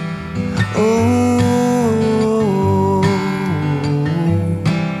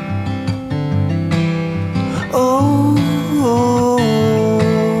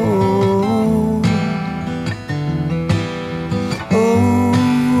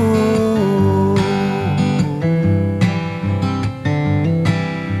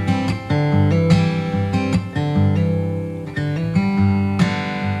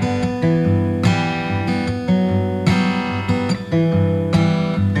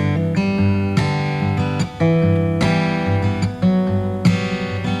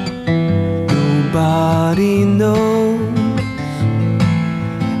 nobody knows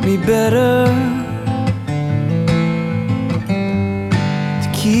me better to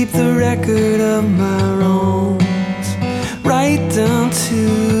keep the record of my wrongs right down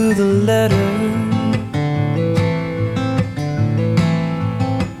to the letter.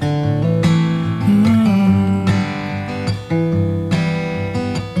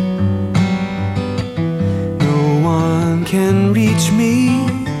 No one can reach me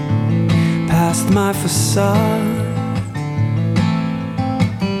past my facade.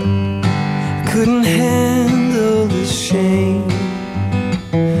 Couldn't handle the shame,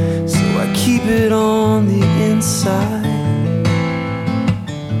 so I keep it on the inside.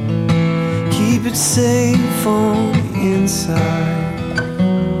 Keep it safe on the inside.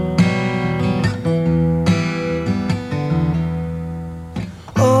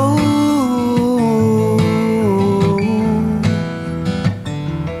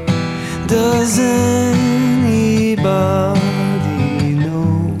 Does anybody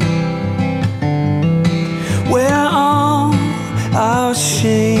know where all our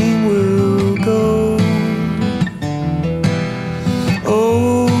shame will go?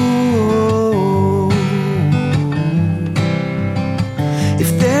 Oh, if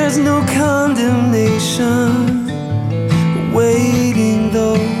there's no condemnation awaiting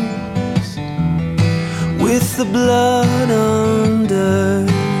those with the blood under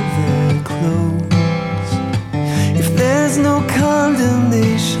their clothes, if there's no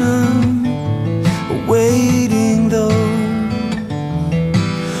condemnation awaiting those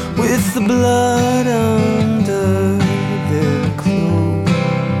with the blood under their clothes,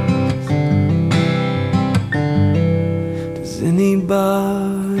 does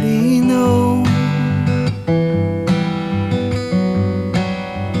anybody know?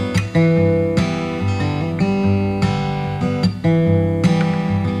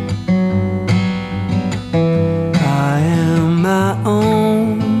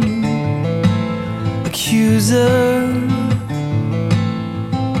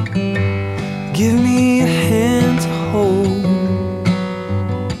 Give me a hand to hold.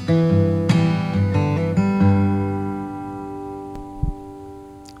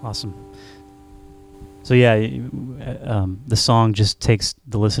 Awesome. So yeah, the song just takes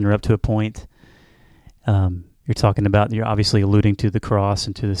the listener up to a point. You're you're talking about, you're obviously alluding to the cross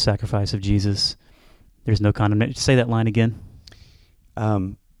and to the sacrifice of Jesus. There's no condemnation. Say that line again.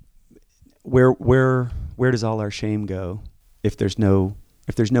 Where does all our shame go if there's no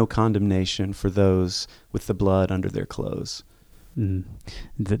condemnation for those with the blood under their clothes?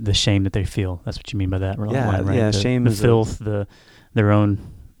 The shame that they feel. That's what you mean by that, right? Yeah. Shame, the filth, their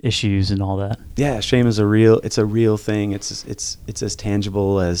own issues, and all that. Yeah, shame is a real thing. It's as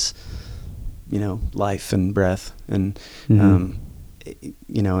tangible as life and breath, and and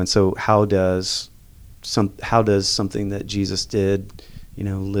so how does something that Jesus did,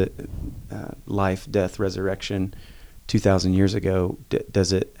 life, death, resurrection, 2,000 years ago,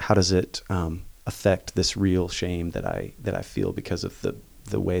 how does it affect this real shame that I feel because of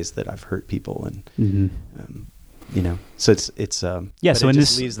the ways that I've hurt people, and so it's so it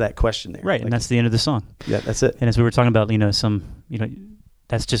just leaves that question there, right? And that's the end of the song. Yeah, that's it. And as we were talking about,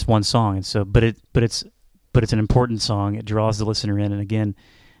 that's just one song, and so but it's an important song. It draws the listener in, and again,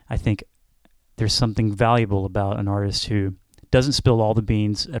 I think there's something valuable about an artist who doesn't spill all the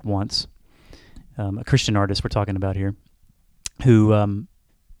beans at once. A Christian artist we're talking about here, who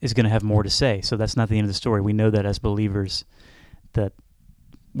is going to have more to say. So that's not the end of the story. We know that as believers, that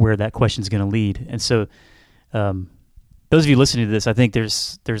where that question is going to lead. And so those of you listening to this, I think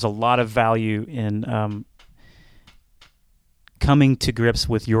there's a lot of value in coming to grips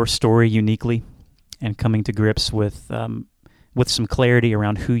with your story uniquely, and coming to grips with some clarity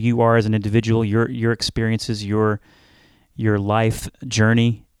around who you are as an individual, your experiences, your life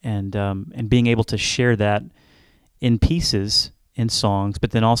journey, and being able to share that in pieces, in songs,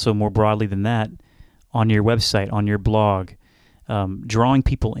 but then also more broadly than that, on your website, on your blog, drawing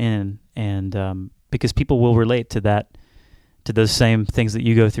people in, and because people will relate to those same things that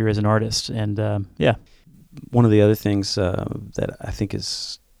you go through as an artist, and One of the other things that I think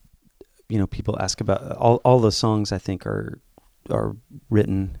is, people ask about, all the songs I think are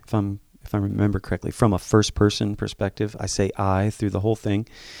written, if I remember correctly, from a first person perspective. I say I through the whole thing.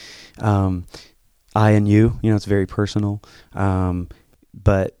 I and you, it's very personal.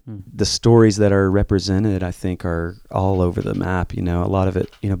 But the stories that are represented, I think, are all over the map. A lot of it,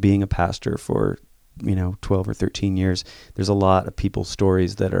 being a pastor for 12 or 13 years, there's a lot of people's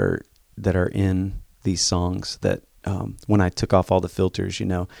stories that are in these songs that when I took off all the filters,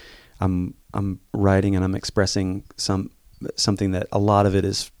 I'm writing and I'm expressing something that a lot of it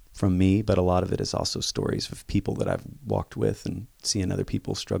is from me, but a lot of it is also stories of people that I've walked with and seeing other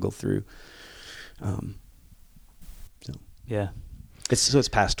people struggle through. Yeah. It's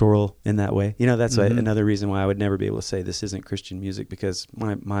pastoral in that way. That's another reason why I would never be able to say this isn't Christian music, because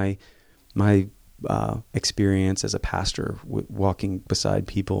my experience as a pastor, walking beside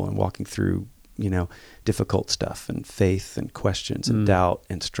people and walking through, difficult stuff and faith and questions and doubt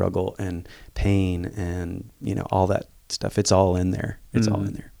and struggle and pain and, all that stuff. It's all in there. It's all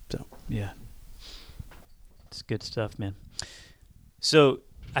in there. So, yeah, it's good stuff, man. So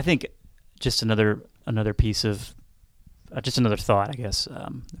I think just another piece of, just another thought, I guess,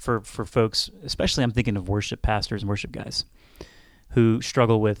 for folks, especially I'm thinking of worship pastors and worship guys who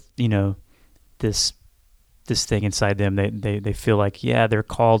struggle with, this thing inside them. They feel like, they're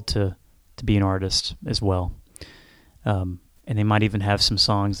called to be an artist as well. And they might even have some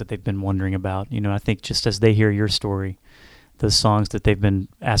songs that they've been wondering about. I think just as they hear your story, those songs that they've been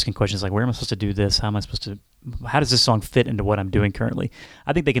asking questions like, where am I supposed to do this? How does this song fit into what I'm doing currently?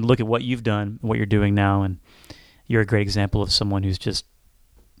 I think they can look at what you've done, what you're doing now, and you're a great example of someone who's just,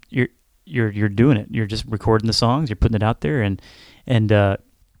 you're doing it. You're just recording the songs, you're putting it out there, and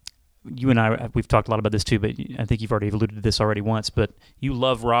you and I, we've talked a lot about this too, but I think you've already alluded to this already once, but you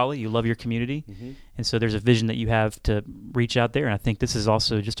love Raleigh, you love your community, and so there's a vision that you have to reach out there, and I think this is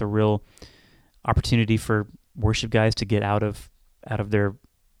also just a real opportunity for worship guys to get out of their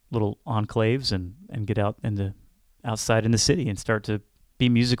little enclaves and get out outside in the city and start to be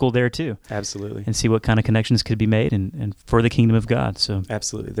musical there too. Absolutely. And see what kind of connections could be made and for the kingdom of God. So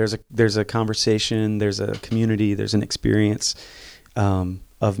absolutely. There's a conversation, there's a community, there's an experience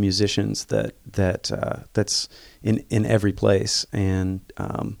of musicians that's in every place, and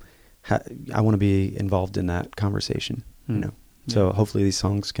I want to be involved in that conversation. So hopefully these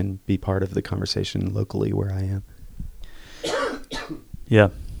songs can be part of the conversation locally where I am. Yeah.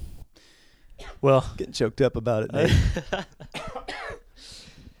 Well, getting choked up about it, Nate.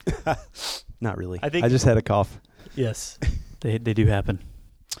 Not really. I just had a cough. Yes, they do happen.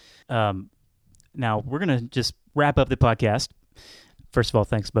 Now we're gonna just wrap up the podcast. First of all,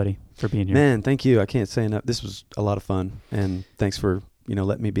 thanks, buddy, for being here. Man, thank you. I can't say enough. This was a lot of fun, and thanks for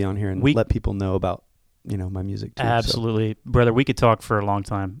letting me be on here and let people know about my music too. Absolutely, brother. We could talk for a long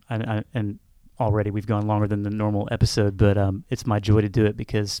time, and already. We've gone longer than the normal episode, but it's my joy to do it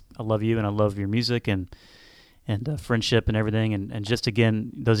because I love you and I love your music and friendship and everything. And just,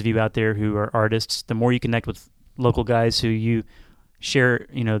 again, those of you out there who are artists, the more you connect with local guys who you share,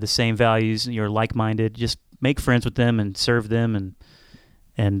 the same values, you're like-minded, just make friends with them and serve them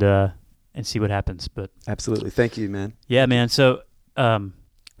and see what happens. But absolutely. Thank you, man. Yeah, man. So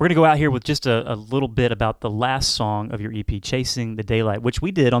we're going to go out here with just a little bit about the last song of your EP, Chasing the Daylight, which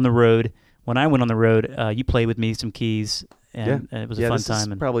we did on the road. When I went on the road, you played with me some keys, and it was a fun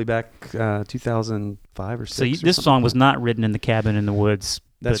time. Is probably back 2005 or 6. So this song was not written in the cabin in the woods.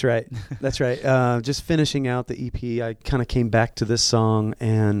 That's right. That's right. Just finishing out the EP, I kind of came back to this song,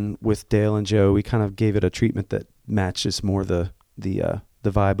 and with Dale and Joe, we kind of gave it a treatment that matches more the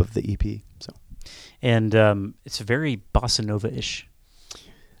vibe of the EP. So, and it's very bossa nova-ish.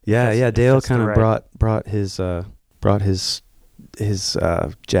 Yeah. Dale kind of brought his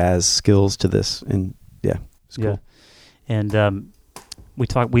jazz skills to this, and it's cool. And we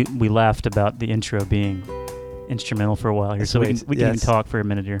laughed about the intro being instrumental for a while here, so we can even talk for a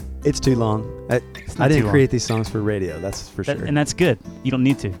minute here. It's too long. I didn't create these songs for radio, that's for sure. And that's good. You don't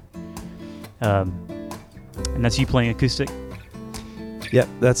need to. And that's you playing acoustic? Yep,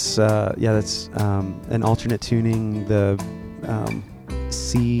 that's an alternate tuning, the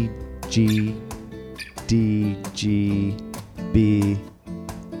C, G, D, G, B,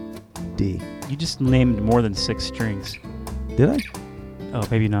 D. You just named more than 6 strings. Did I? Oh,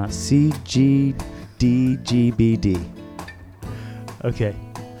 maybe not. C, G, D, G, B, D. Okay.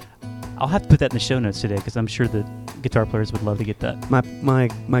 I'll have to put that in the show notes today because I'm sure the guitar players would love to get that.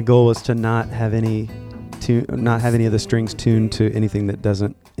 My goal was to not have any of the strings tuned to anything that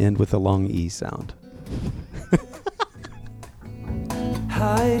doesn't end with a long E sound.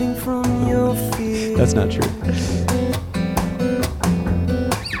 Hiding from your fear. That's not true.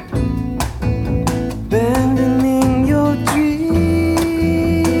 Abandoning your dreams,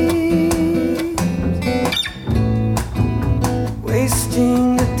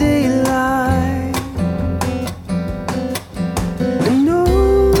 wasting the daylight. I know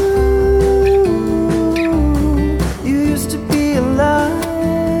you used to be alive.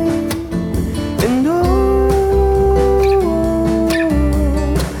 I know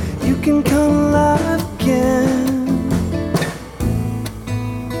you can come alive again.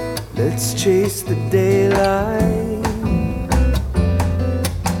 Let's chase the daylight,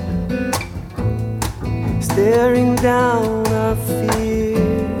 staring down our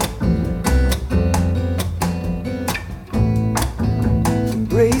fear,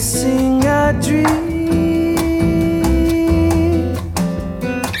 embracing our dreams.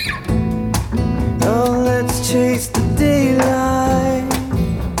 Oh, let's chase the daylight.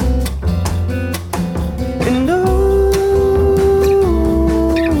 And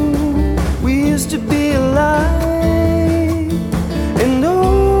we used to be alive. And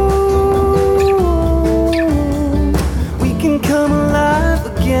we can come alive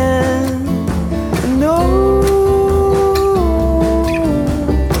again. And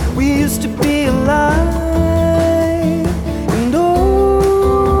we used to be alive. And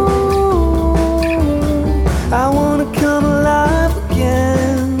I wanna come alive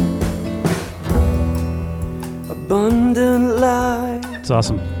again. Abundant life. It's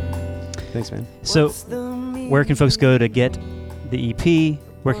awesome. Thanks, man. So, where can folks go to get the EP?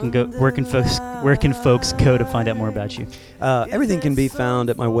 Where can folks go to find out more about you? Everything can be found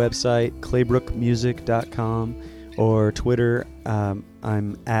at my website, claybrookmusic.com, or Twitter.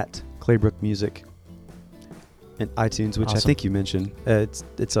 I'm at Claybrook Music, and iTunes, which Awesome. I think you mentioned. It's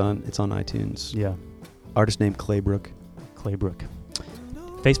on iTunes. Yeah, Artist name Claybrook. Claybrook.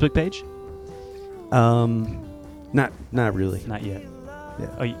 Facebook page? Not really. Not yet. Yeah.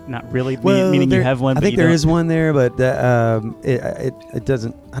 Oh, not really. Well, meaning you have one. I but think you there don't? is one there, but it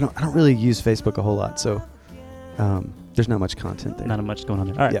doesn't. I don't really use Facebook a whole lot, so there's not much content there. Not much going on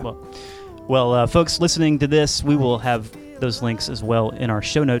there. All right. Yeah. Well, folks listening to this, we will have those links as well in our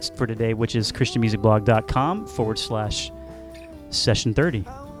show notes for today, which is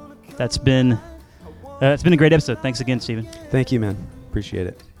christianmusicblog.com/session30. That's been a great episode. Thanks again, Stephen. Thank you, man. Appreciate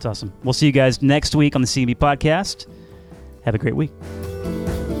it. It's awesome. We'll see you guys next week on the CMB podcast. Have a great week.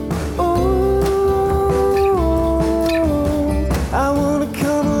 I wanna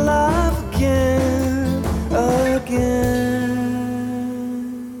come alive again.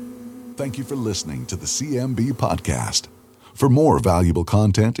 Thank you for listening to the CMB podcast. For more valuable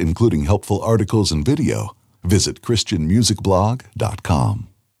content, including helpful articles and video, visit christianmusicblog.com.